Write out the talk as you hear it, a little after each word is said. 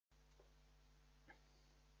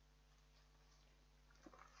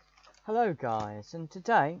Hello guys, and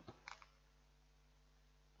today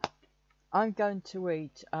I'm going to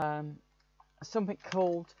eat something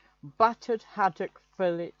called Battered Haddock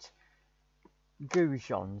Fillet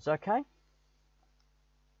Goujons, okay?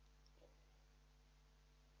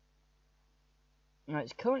 Now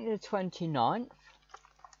it's currently the 29th,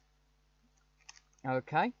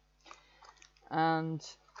 okay? And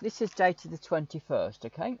this is dated the 21st,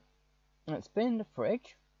 okay? And it's been in the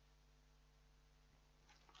fridge.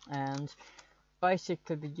 And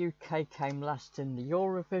basically the UK came last in the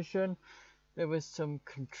Eurovision. There was some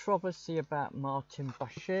controversy about Martin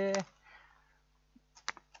Bashir,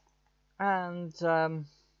 and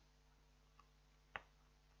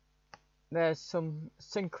there's some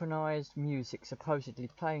synchronised music supposedly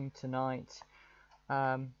playing tonight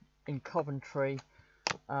in Coventry,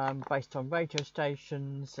 based on radio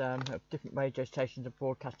stations. Different radio stations are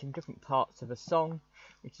broadcasting different parts of a song,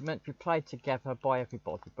 which is meant to be played together by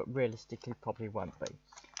everybody, but realistically probably won't be.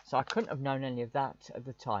 So I couldn't have known any of that at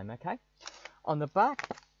the time, okay? On the back,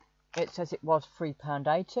 it says it was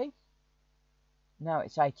 £3.80. Now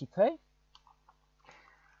it's 80p.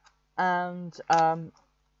 And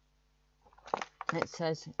it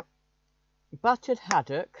says Battered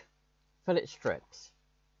Haddock Fillet Strips.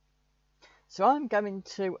 So I'm going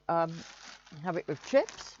to have it with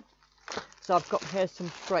chips. So I've got here some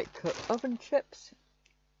straight cut oven chips.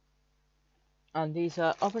 And these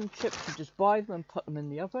are oven chips. You just buy them and put them in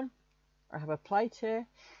the oven. I have a plate here.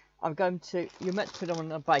 You're meant to put them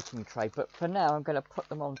on a baking tray, but for now I'm going to put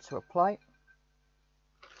them onto a plate.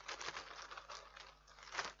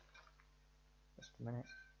 Just a minute.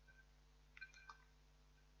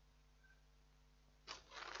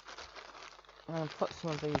 I'm going to put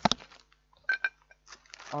some of these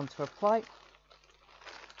onto a plate.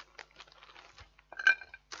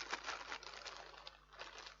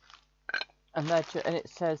 And it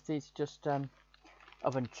says these are just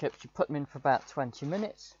oven chips. You put them in for about 20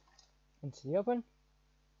 minutes into the oven,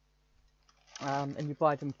 and you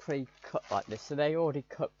buy them pre-cut like this, so they're already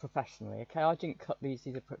cut professionally. Okay, I didn't cut these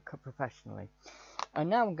are cut professionally. And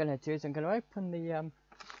now what I'm going to do is I'm going to open the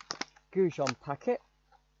Goujon packet,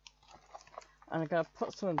 and I'm going to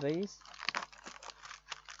put some of these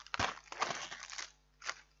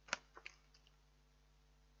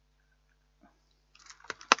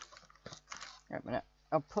wait a minute.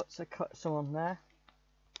 I'll cut some on there.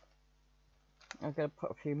 I'm going to put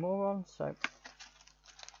a few more on, so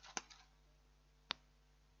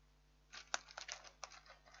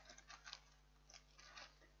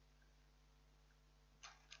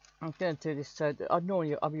I'm going to do this so that I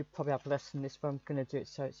would probably have less than this, but I'm going to do it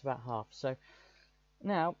so it's about half. So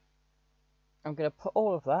now I'm going to put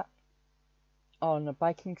all of that on a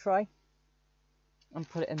baking tray and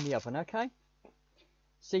put it in the oven, okay?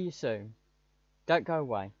 See you soon. Don't go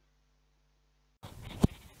away.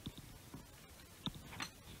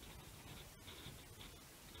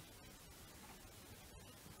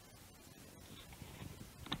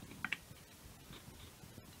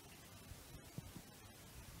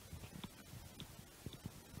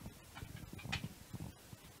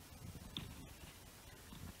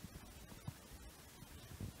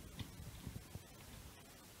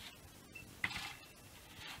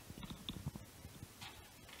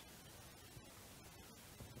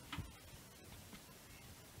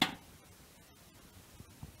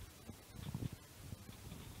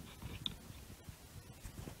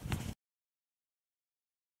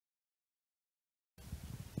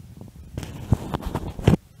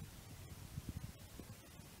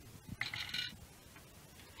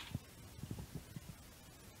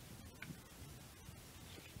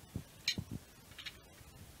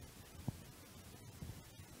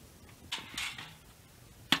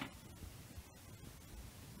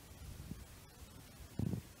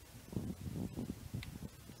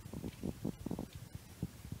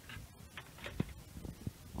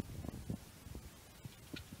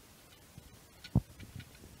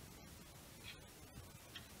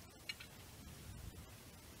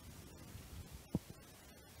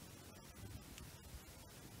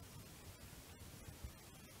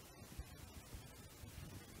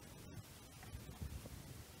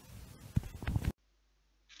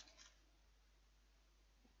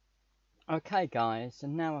 Okay guys,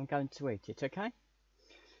 and now I'm going to eat it, okay?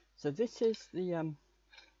 So this is the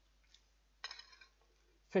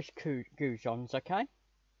fish goujons, okay?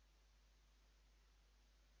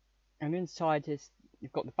 And inside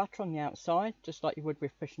you've got the batter on the outside, just like you would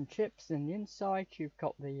with fish and chips. And the inside you've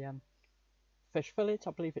got the fish fillet,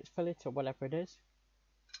 I believe it's fillet or whatever it is,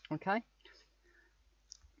 okay?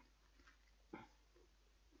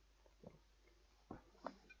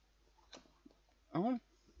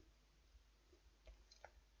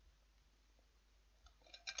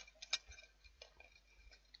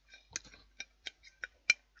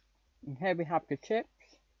 here we have the chips.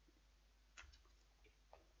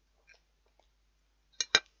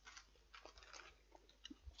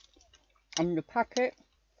 On the packet,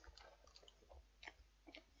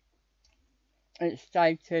 it's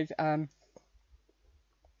stated that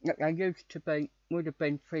they used to be, would have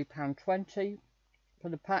been £3.20 for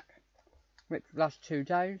the pack, which lasts 2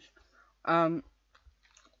 days. I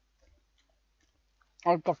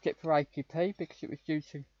got it for 80p because it was due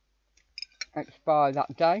to expire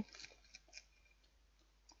that day.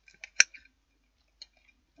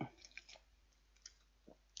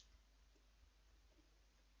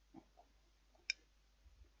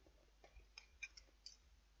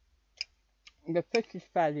 The fish is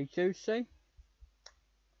fairly juicy.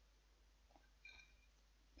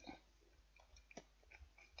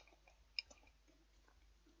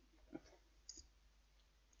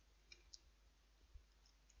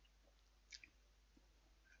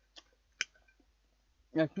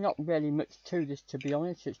 There's not really much to this, to be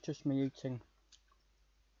honest. It's just me eating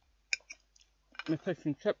the fish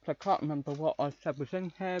and chips. I can't remember what I said was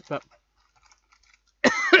in here, but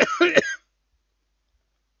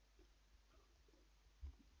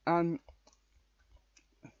I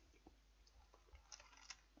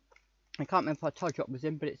can't remember if I told you what was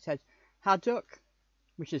in, but it says haddock,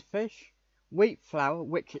 which is fish, wheat flour,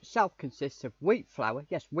 which itself consists of wheat flour.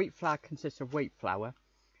 Yes, wheat flour consists of wheat flour,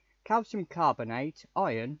 calcium carbonate,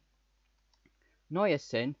 iron,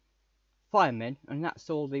 niacin, thiamine, and that's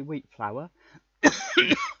all the wheat flour.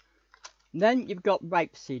 Then you've got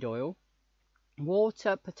rapeseed oil,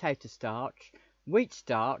 water, potato starch, wheat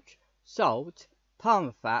starch, salt,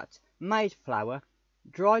 palm fat, maize flour,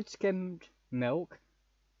 dried skimmed milk,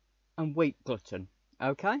 and wheat gluten.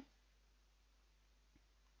 Okay?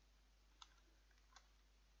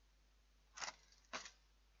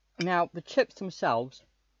 Now, the chips themselves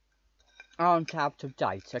aren't out of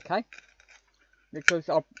date, okay? Because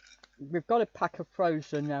we've got a pack of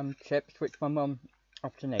frozen chips, which my mum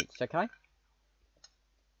often eats, okay?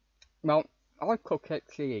 Well, I cook it,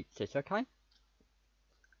 she eats it, okay?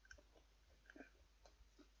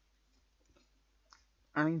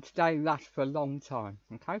 And they last for a long time,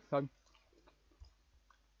 okay? So,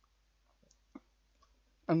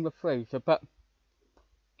 in the freezer, but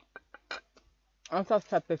as I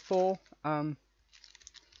said before, the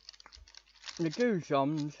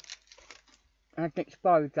Goujons has an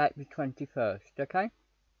expiry date the 21st, okay?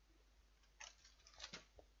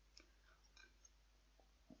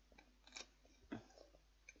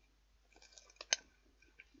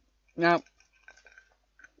 Now,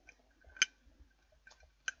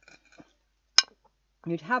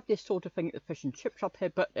 you'd have this sort of thing at the fish and chip shop here,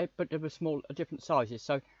 but they were small, different sizes,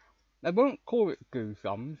 so they won't call it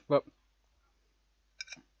Goujons, but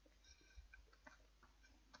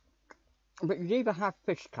you either have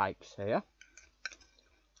fish cakes here,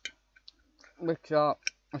 which are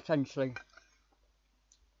essentially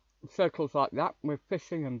circles like that with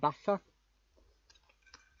fishing and batter,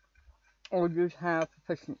 or you have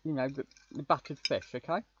fish, you know, the battered fish,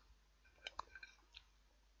 okay?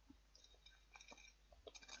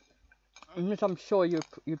 And as I'm sure you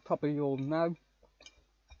probably all know,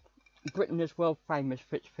 Britain is world famous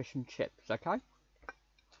for its fish and chips, okay?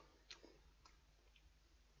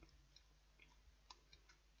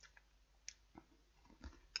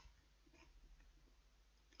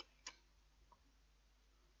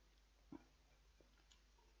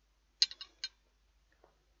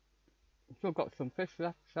 Still got some fish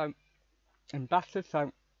left, so, and batter,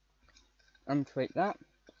 so I'm to eat that.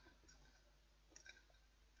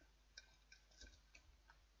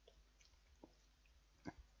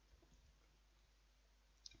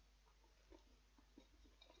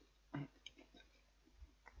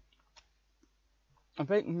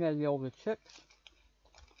 I've eaten nearly all the chips,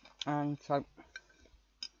 and so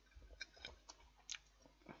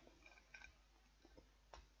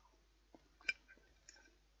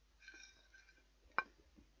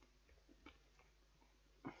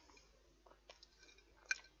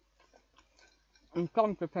I'm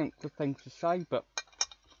trying to think of things to say, but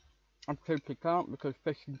I simply can't, because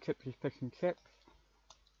fish and chips is fish and chips.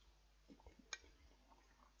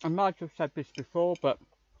 I might have said this before, but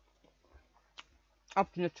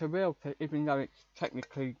often it's a real fish, even though it's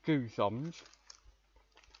technically Goujons.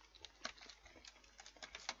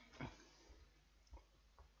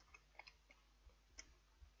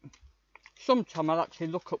 Sometimes I'll actually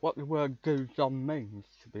look at what the word Goujon means,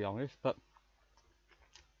 to be honest, but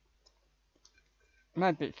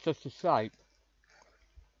maybe it's just a shape.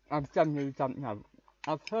 I generally don't know.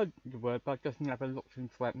 I've heard the word, but I just never looked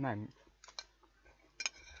into what it meant.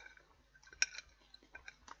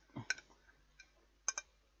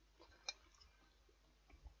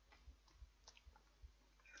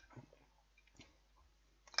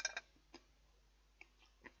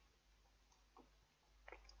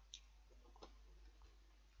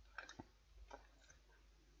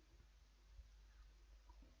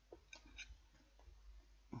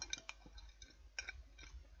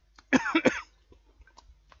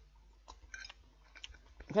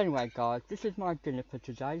 Anyway guys, this is my dinner for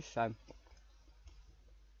today, so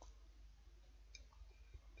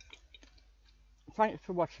thanks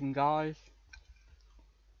for watching guys.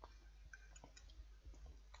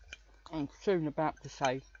 I'm soon about to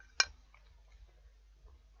say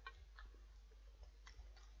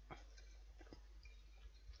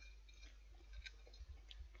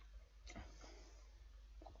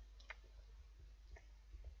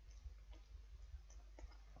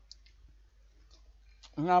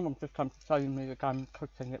now I'm just going to show you that I'm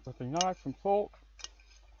cooking it with a knife and fork.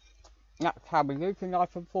 That's how we use a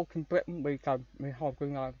knife and fork in Britain. We hold the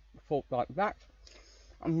knife and fork like that.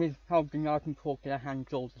 And we hold the knife and fork in our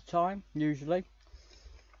hands all the time, usually.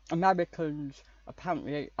 Americans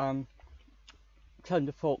apparently turn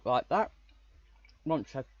the fork like that.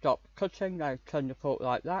 Once they've stopped cutting, they turn the fork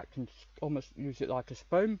like that and almost use it like a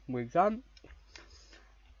spoon. We don't.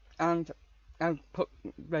 And put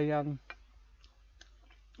the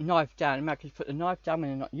knife down. Americans put the knife down when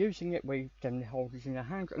they're not using it. We generally hold it in our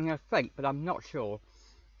hands. And I think, but I'm not sure,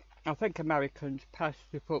 I think Americans pass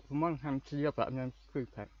the fork from one hand to the other and then scoop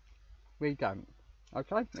it. We don't.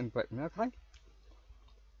 Okay? In Britain, okay?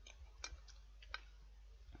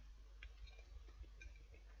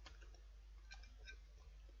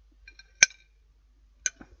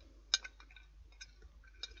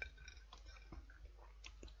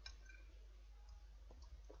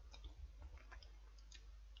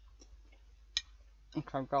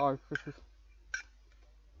 Okay guys,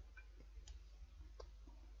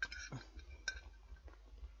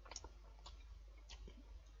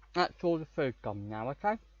 that's all the food gone now,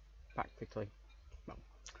 okay? Practically. Well,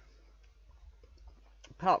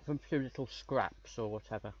 apart from a few little scraps or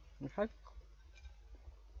whatever, okay?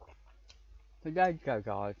 So there you go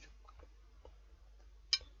guys.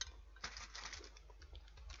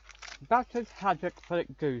 Battered Haddock Fillet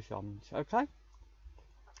Goujons, okay?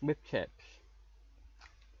 With chips.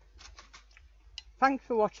 Thanks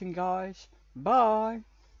for watching guys. Bye!